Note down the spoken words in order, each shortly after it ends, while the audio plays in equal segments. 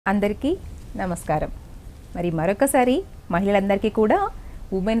అందరికీ నమస్కారం. మరి మరొకసారి మహిళలందరికీ కూడా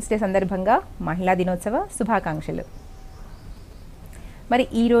ఉమెన్స్ డే సందర్భంగా మహిళా దినోత్సవ శుభాకాంక్షలు. మరి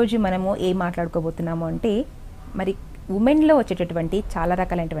ఈరోజు మనము ఏం మాట్లాడుకోబోతున్నాము అంటే మరి ఉమెన్లో వచ్చేటటువంటి చాలా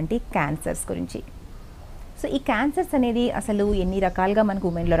రకాలైనటువంటి క్యాన్సర్స్ గురించి. సో ఈ క్యాన్సర్స్ అనేది అసలు ఎన్ని రకాలుగా మనకు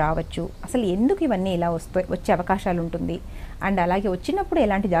ఉమెన్లో రావచ్చు, అసలు ఎందుకు ఇవన్నీ ఇలా వచ్చే అవకాశాలు ఉంటుంది, అండ్ అలాగే వచ్చినప్పుడు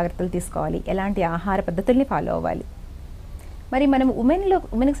ఎలాంటి జాగ్రత్తలు తీసుకోవాలి, ఎలాంటి ఆహార పద్ధతుల్ని ఫాలో అవ్వాలి. మరి మనం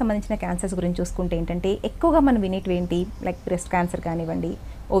ఉమెన్కి సంబంధించిన క్యాన్సర్స్ గురించి చూసుకుంటే ఏంటంటే ఎక్కువగా మనం వినేటివి ఏంటి, లైక్ బ్రెస్ట్ క్యాన్సర్ కానివ్వండి,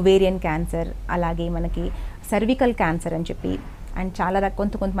 ఓవేరియన్ క్యాన్సర్, అలాగే మనకి సర్వికల్ క్యాన్సర్ అని చెప్పి, అండ్ చాలా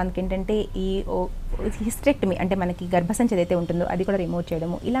కొంతమందికి ఏంటంటే ఈ హిస్టెక్టమీ అంటే మనకి గర్భసంచి ఏదైతే ఉంటుందో అది కూడా రిమూవ్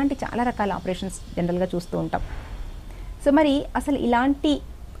చేయడము, ఇలాంటి చాలా రకాల ఆపరేషన్స్ జనరల్గా చూస్తూ ఉంటాం. సో మరి అసలు ఇలాంటి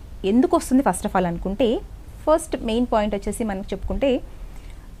ఎందుకు వస్తుంది ఫస్ట్ ఆఫ్ ఆల్ అనుకుంటే, ఫస్ట్ మెయిన్ పాయింట్ వచ్చేసి మనకు చెప్పుకుంటే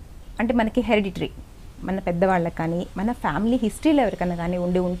అంటే మనకి హెరిడిటరీ, మన పెద్దవాళ్ళకి కానీ మన ఫ్యామిలీ హిస్టరీలో ఎవరికైనా కానీ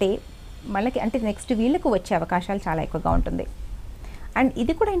ఉంటే మనకి అంటే నెక్స్ట్ వీళ్ళకు వచ్చే అవకాశాలు చాలా ఎక్కువగా ఉంటుంది. అండ్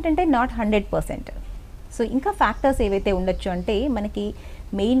ఇది కూడా ఏంటంటే నాట్ 100%. సో ఇంకా ఫ్యాక్టర్స్ ఏవైతే ఉండొచ్చు అంటే మనకి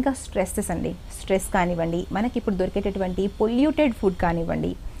మెయిన్గా స్ట్రెస్సెస్ అండి, స్ట్రెస్ కానివ్వండి, మనకి ఇప్పుడు దొరికేటటువంటి పొల్యూటెడ్ ఫుడ్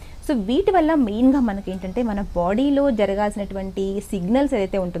కానివ్వండి. సో వీటి వల్ల మెయిన్గా మనకి ఏంటంటే మన బాడీలో జరగాల్సినటువంటి సిగ్నల్స్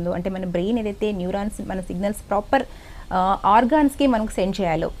ఏదైతే ఉంటుందో, అంటే మన బ్రెయిన్ ఏదైతే న్యూరాన్స్ మన సిగ్నల్స్ ప్రాపర్ ఆర్గాన్స్కి మనకు సెండ్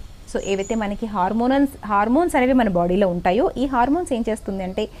చేయాలో, సో ఏవైతే మనకి హార్మోన్స్ అనేవి మన బాడీలో ఉంటాయో, ఈ హార్మోన్స్ ఏం చేస్తుంది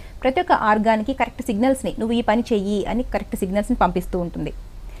అంటే ప్రతి ఒక్క ఆర్గాన్కి కరెక్ట్ సిగ్నల్స్ని, నువ్వు ఈ పని చెయ్యి అని కరెక్ట్ సిగ్నల్స్ని పంపిస్తూ ఉంటుంది.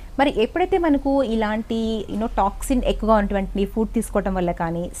 మరి ఎప్పుడైతే మనకు ఇలాంటి టాక్సిన్ ఎక్కువగా ఉన్నటువంటి ఫుడ్ తీసుకోవడం వల్ల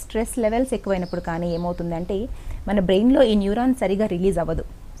కానీ, స్ట్రెస్ లెవెల్స్ ఎక్కువైనప్పుడు కానీ ఏమవుతుందంటే మన బ్రెయిన్లో ఈ న్యూరాన్ సరిగా రిలీజ్ అవ్వదు.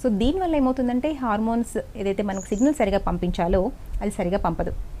 సో దీనివల్ల ఏమవుతుందంటే హార్మోన్స్ ఏదైతే మనకు సిగ్నల్ సరిగా పంపించాలో అది సరిగా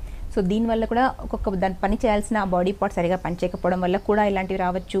పంపదు. సో దీనివల్ల కూడా ఒక్కొక్క దాని పని చేయాల్సిన బాడీ పార్ట్ సరిగా పనిచేయకపోవడం వల్ల కూడా ఇలాంటివి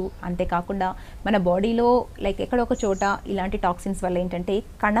రావచ్చు. అంతేకాకుండా మన బాడీలో లైక్ ఎక్కడొక చోట ఇలాంటి టాక్సిన్స్ వల్ల ఏంటంటే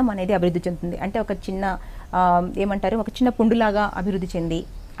కణం అనేది అభివృద్ధి చెందుతుంది. అంటే ఒక చిన్న ఒక చిన్న పుండులాగా అభివృద్ధి చెంది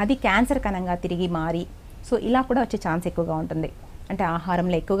అది క్యాన్సర్ కణంగా తిరిగి మారి, సో ఇలా కూడా వచ్చే ఛాన్స్ ఎక్కువగా ఉంటుంది. అంటే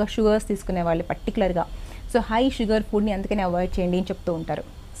ఆహారంలో ఎక్కువగా షుగర్స్ తీసుకునే వాళ్ళు పర్టికులర్గా, సో హై షుగర్ ఫుడ్ని అందుకనే అవాయిడ్ చేయండి అని చెప్తూ ఉంటారు.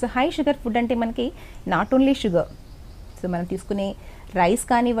 సో హై షుగర్ ఫుడ్ అంటే మనకి నాట్ ఓన్లీ షుగర్, సో మనం తీసుకునే రైస్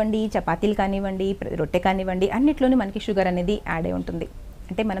కానివ్వండి, చపాతీలు కానివ్వండి, రొట్టె కానివ్వండి, అన్నిట్లోనూ మనకి షుగర్ అనేది యాడ్ అయి ఉంటుంది.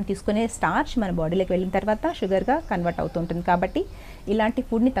 అంటే మనం తీసుకునే స్టార్చ్ మన బాడీలోకి వెళ్ళిన తర్వాత షుగర్గా కన్వర్ట్ అవుతూ ఉంటుంది. కాబట్టి ఇలాంటి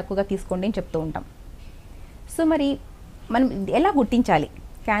ఫుడ్ని తక్కువగా తీసుకోండి అని చెప్తూ ఉంటాం. సో మరి మనం ఎలా గుర్తించాలి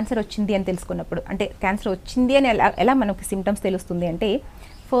క్యాన్సర్ వచ్చింది అని తెలుసుకున్నప్పుడు, అంటే క్యాన్సర్ వచ్చింది అని ఎలా మనకు సిమ్టమ్స్ తెలుస్తుంది అంటే,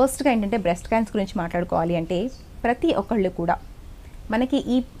 ఫస్ట్గా ఏంటంటే బ్రెస్ట్ క్యాన్సర్ గురించి మాట్లాడుకోవాలి అంటే ప్రతి ఒక్కళ్ళు కూడా మనకి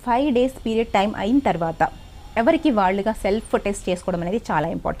ఈ 5 days పీరియడ్ టైం అయిన తర్వాత ఎవరికి వాళ్ళుగా సెల్ఫ్ టెస్ట్ చేసుకోవడం అనేది చాలా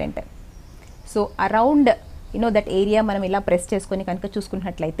important. So around that area మనం ఇలా ప్రెస్ చేసుకొని కనుక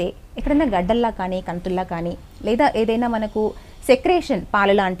చూసుకున్నట్లయితే ఎక్కడైనా గడ్డల్లా కానీ కంతుల్లా కానీ, లేదా ఏదైనా మనకు సెక్రేషన్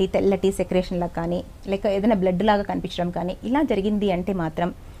పాలు లాంటి తెల్లటి సెక్రేషన్లా కానీ, లేక ఏదైనా బ్లడ్ లాగా కనిపించడం కానీ ఇలా జరిగింది అంటే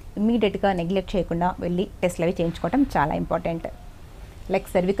మాత్రం ఇమ్మీడియట్గా నెగ్లెక్ట్ చేయకుండా వెళ్ళి టెస్ట్లు అవి చేయించుకోవడం చాలా ఇంపార్టెంట్. లైక్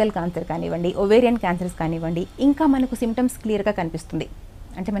సర్వికల్ క్యాన్సర్ కానివ్వండి, ఓవేరియన్ క్యాన్సర్స్ కానివ్వండి, ఇంకా మనకు సిమ్టమ్స్ క్లియర్గా కనిపిస్తుంది.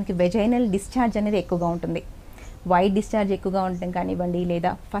 అంటే మనకి వెజైనల్ డిశ్చార్జ్ అనేది ఎక్కువగా ఉంటుంది, వైట్ డిశ్చార్జ్ ఎక్కువగా ఉండటం కానివ్వండి,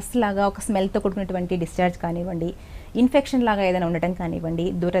 లేదా ఫస్ట్ లాగా ఒక స్మెల్తో కూడుకున్నటువంటి డిశ్చార్జ్ కానివ్వండి, ఇన్ఫెక్షన్ లాగా ఏదైనా ఉండటం కానివ్వండి,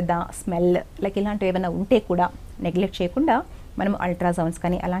 దురద, స్మెల్ లైక్ ఇలాంటివి ఏమైనా ఉంటే కూడా నెగ్లెక్ట్ చేయకుండా మనం అల్ట్రాసౌండ్స్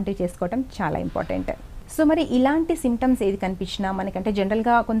కానీ అలాంటివి చేసుకోవడం చాలా ఇంపార్టెంట్. సో మరి ఇలాంటి సిమ్టమ్స్ ఏది కనిపించినా మనకంటే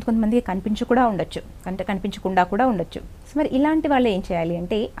జనరల్గా కొంతమందికి కనిపించకుండా కూడా ఉండొచ్చు. సో మరి ఇలాంటి వాళ్ళు ఏం చేయాలి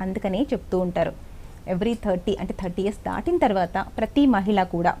అంటే, అందుకనే చెప్తూ ఉంటారు ఎవ్రీ 30 years దాటిన తర్వాత ప్రతి మహిళ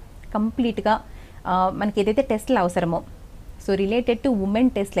కూడా కంప్లీట్గా మనకి ఏదైతే టెస్ట్లు అవసరమో, సో రిలేటెడ్ టు ఉమెన్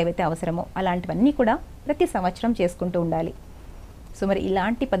టెస్ట్లు ఏవైతే అవసరమో అలాంటివన్నీ కూడా ప్రతి సంవత్సరం చేసుకుంటూ ఉండాలి. సో మరి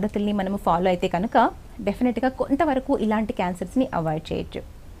ఇలాంటి పద్ధతుల్ని మనము ఫాలో అయితే కనుక డెఫినెట్గా కొంతవరకు ఇలాంటి క్యాన్సర్స్ని అవాయిడ్ చేయొచ్చు.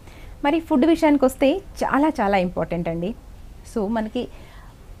 మరి ఫుడ్ విషయానికి వస్తే చాలా చాలా ఇంపార్టెంట్ అండి. సో మనకి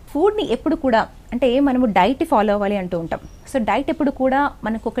ఫుడ్ని ఎప్పుడు కూడా అంటే మనము డైట్ ఫాలో అవ్వాలి అంటూ ఉంటాం. సో డైట్ ఎప్పుడు కూడా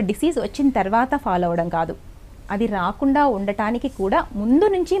మనకు ఒక డిసీజ్ వచ్చిన తర్వాత ఫాలో అవ్వడం కాదు, అది రాకుండా ఉండటానికి కూడా ముందు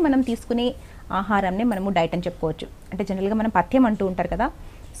నుంచి మనం తీసుకునే ఆహారాన్ని మనము డైట్ అని చెప్పుకోవచ్చు. అంటే జనరల్గా మనం పథ్యం అంటూ ఉంటారు కదా.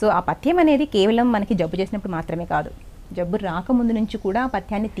 సో ఆ పథ్యం అనేది కేవలం మనకి జబ్బు చేసినప్పుడు మాత్రమే కాదు, జబ్బు రాకముందు నుంచి కూడా ఆ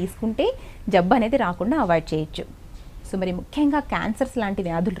పథ్యాన్ని తీసుకుంటే జబ్బు అనేది రాకుండా అవాయిడ్ చేయొచ్చు. సో మరి ముఖ్యంగా క్యాన్సర్స్ లాంటి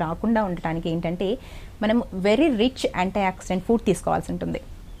వ్యాధులు రాకుండా ఉండటానికి ఏంటంటే మనం very rich anti oxidant food తీసుకోవాల్సి ఉంటుంది.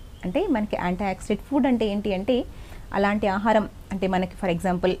 అంటే మనకి యాంటీ ఆక్సిడెంట్ ఫుడ్ అంటే ఏంటి అంటే అలాంటి ఆహారం, అంటే మనకి ఫర్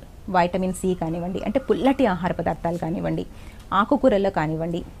ఎగ్జాంపుల్ వైటమిన్ సి కానివ్వండి, అంటే పుల్లటి ఆహార పదార్థాలు కానివ్వండి, ఆకుకూరల్లో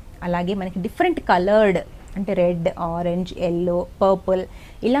కానివ్వండి, అలాగే మనకి డిఫరెంట్ కలర్డ్ అంటే రెడ్, ఆరెంజ్, ఎల్లో, పర్పుల్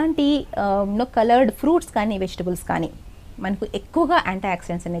ఇలాంటి కలర్డ్ ఫ్రూట్స్ కానీ వెజిటబుల్స్ కానీ మనకు ఎక్కువగా యాంటీ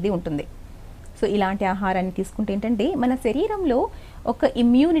ఆక్సిడెంట్స్ అనేది ఉంటుంది. సో ఇలాంటి ఆహారాన్ని తీసుకుంటే ఏంటంటే మన శరీరంలో ఒక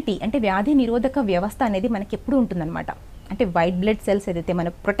ఇమ్యూనిటీ అంటే వ్యాధి నిరోధక వ్యవస్థ అనేది మనకి ఎప్పుడు ఉంటుందన్నమాట. అంటే వైట్ బ్లడ్ సెల్స్ ఏదైతే మన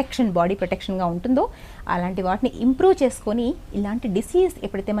ప్రొటెక్షన్ బాడీ ప్రొటెక్షన్గా ఉంటుందో అలాంటి వాటిని ఇంప్రూవ్ చేసుకొని ఇలాంటి డిసీజ్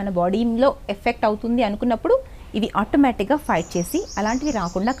ఎప్పుడైతే మన బాడీలో ఎఫెక్ట్ అవుతుంది అనుకున్నప్పుడు ఇవి ఆటోమేటిక్గా ఫైట్ చేసి అలాంటివి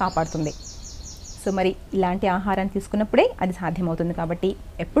రాకుండా కాపాడుతుంది. సో మరి ఇలాంటి ఆహారాన్ని తీసుకున్నప్పుడే అది సాధ్యమవుతుంది. కాబట్టి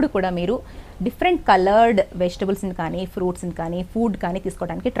ఎప్పుడు కూడా మీరు డిఫరెంట్ కలర్డ్ వెజిటబుల్స్ని కానీ ఫ్రూట్స్ని కానీ ఫుడ్ కానీ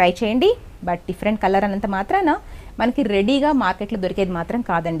తీసుకోవడానికి ట్రై చేయండి. బట్ డిఫరెంట్ కలర్ అన్నంత మాత్రాన మనకి రెడీగా మార్కెట్లో దొరికేది మాత్రం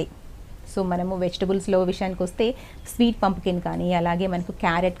కాదండి. సో మనము వెజిటబుల్స్లో విషయానికి వస్తే స్వీట్ పంప్కిన్ కానీ అలాగే మనకు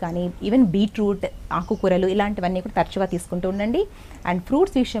క్యారెట్ కానీ ఈవెన్ బీట్రూట్ ఆకుకూరలు ఇలాంటివన్నీ కూడా తరచుగా తీసుకుంటూ ఉండండి. అండ్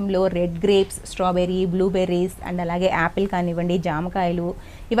ఫ్రూట్స్ విషయంలో red grapes, strawberry, blueberries and అలాగే యాపిల్ కానివ్వండి, జామకాయలు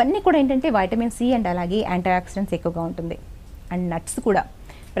ఇవన్నీ కూడా ఏంటంటే వైటమిన్ సి అండ్ అలాగే యాంటీ ఆక్సిడెంట్స్ ఎక్కువగా ఉంటుంది. అండ్ నట్స్ కూడా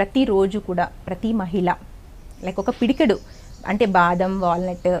ప్రతిరోజు కూడా ప్రతి మహిళ లైక్ ఒక పిడికెడు అంటే బాదం,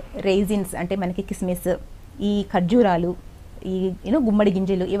 వాల్నట్, రైజిన్స్ అంటే మనకి కిస్మిస్, ఈ ఖర్జూరాలు, ఈ గుమ్మడి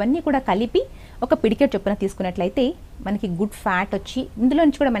గింజలు ఇవన్నీ కూడా కలిపి ఒక పిడికెట్ చొప్పున తీసుకున్నట్లయితే మనకి గుడ్ ఫ్యాట్ వచ్చి ఇందులో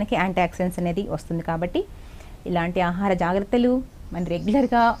నుంచి కూడా మనకి యాంటీ ఆక్సిడెంట్స్ అనేది వస్తుంది. కాబట్టి ఇలాంటి ఆహార జాగ్రత్తలు మన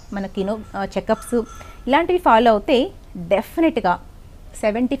రెగ్యులర్గా మనకి చెకప్స్ ఇలాంటివి ఫాలో అవుతే డెఫినెట్గా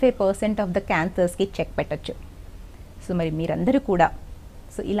 75% ఆఫ్ ద క్యాన్సర్స్కి చెక్ పెట్టచ్చు. సో మరి మీరందరూ కూడా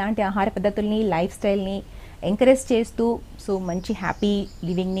సో ఇలాంటి ఆహార పద్ధతుల్ని లైఫ్ స్టైల్ని ఎంకరేజ్ చేస్తూ సో మంచి హ్యాపీ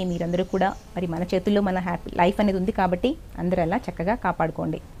లివింగ్ని మీరందరూ కూడా మరి మన చేతుల్లో మన హ్యాపీ లైఫ్ అనేది ఉంది కాబట్టి అందరూ అలా చక్కగా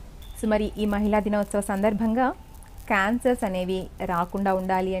కాపాడుకోండి. సో మరి ఈ మహిళా దినోత్సవ సందర్భంగా క్యాన్సర్స్ అనేవి రాకుండా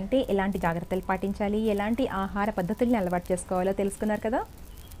ఉండాలి అంటే ఎలాంటి జాగ్రత్తలు పాటించాలి, ఎలాంటి ఆహార పద్ధతుల్ని అలవాటు చేసుకోవాలో తెలుసుకున్నారు కదా.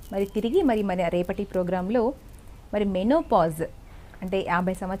 మరి తిరిగి మరి రేపటి ప్రోగ్రాంలో మరి మెనోపాజ్ అంటే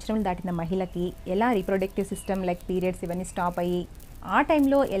 50 సంవత్సరాలు దాటిన మహిళకి ఎలా రీప్రొడక్టివ్ సిస్టమ్ లైక్ పీరియడ్స్ ఇవన్నీ స్టాప్ అయ్యి ఆ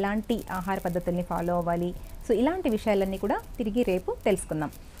టైంలో ఎలాంటి ఆహార పద్ధతుల్ని ఫాలో అవ్వాలి, సో ఇలాంటి విషయాలన్నీ కూడా తిరిగి రేపు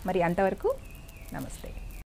తెలుసుకుందాం. మరి అంతవరకు నమస్తే.